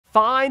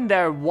Find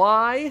their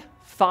why,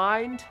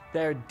 find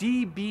their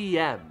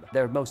DBM,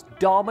 their most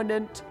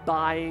dominant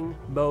buying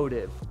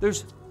motive.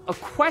 There's a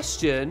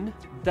question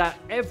that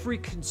every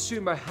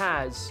consumer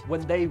has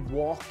when they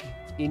walk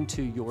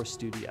into your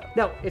studio.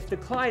 Now, if the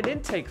client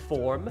intake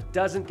form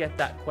doesn't get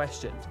that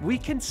question, we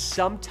can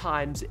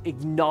sometimes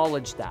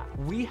acknowledge that.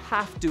 We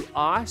have to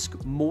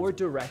ask more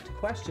direct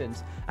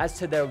questions as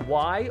to their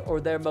why or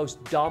their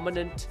most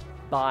dominant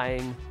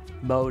buying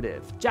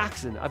motive.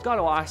 Jackson, I've got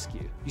to ask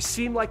you, you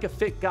seem like a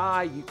fit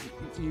guy.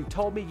 You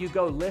told me you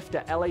go lift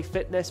at LA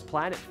Fitness,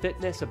 Planet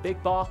Fitness, a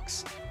big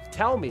box.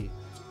 Tell me,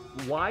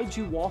 why'd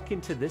you walk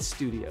into this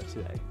studio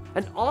today?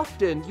 And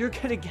often you're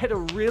gonna get a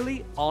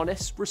really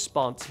honest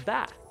response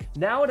back.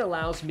 Now it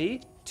allows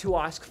me to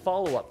ask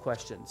follow-up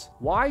questions.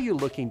 Why are you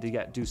looking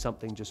to do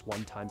something just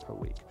one time per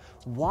week?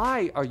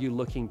 Why are you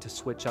looking to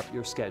switch up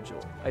your schedule?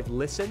 I've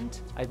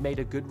listened, I've made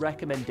a good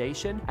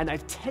recommendation, and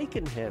I've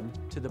taken him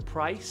to the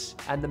price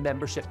and the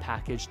membership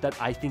package that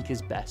I think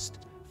is best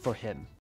for him.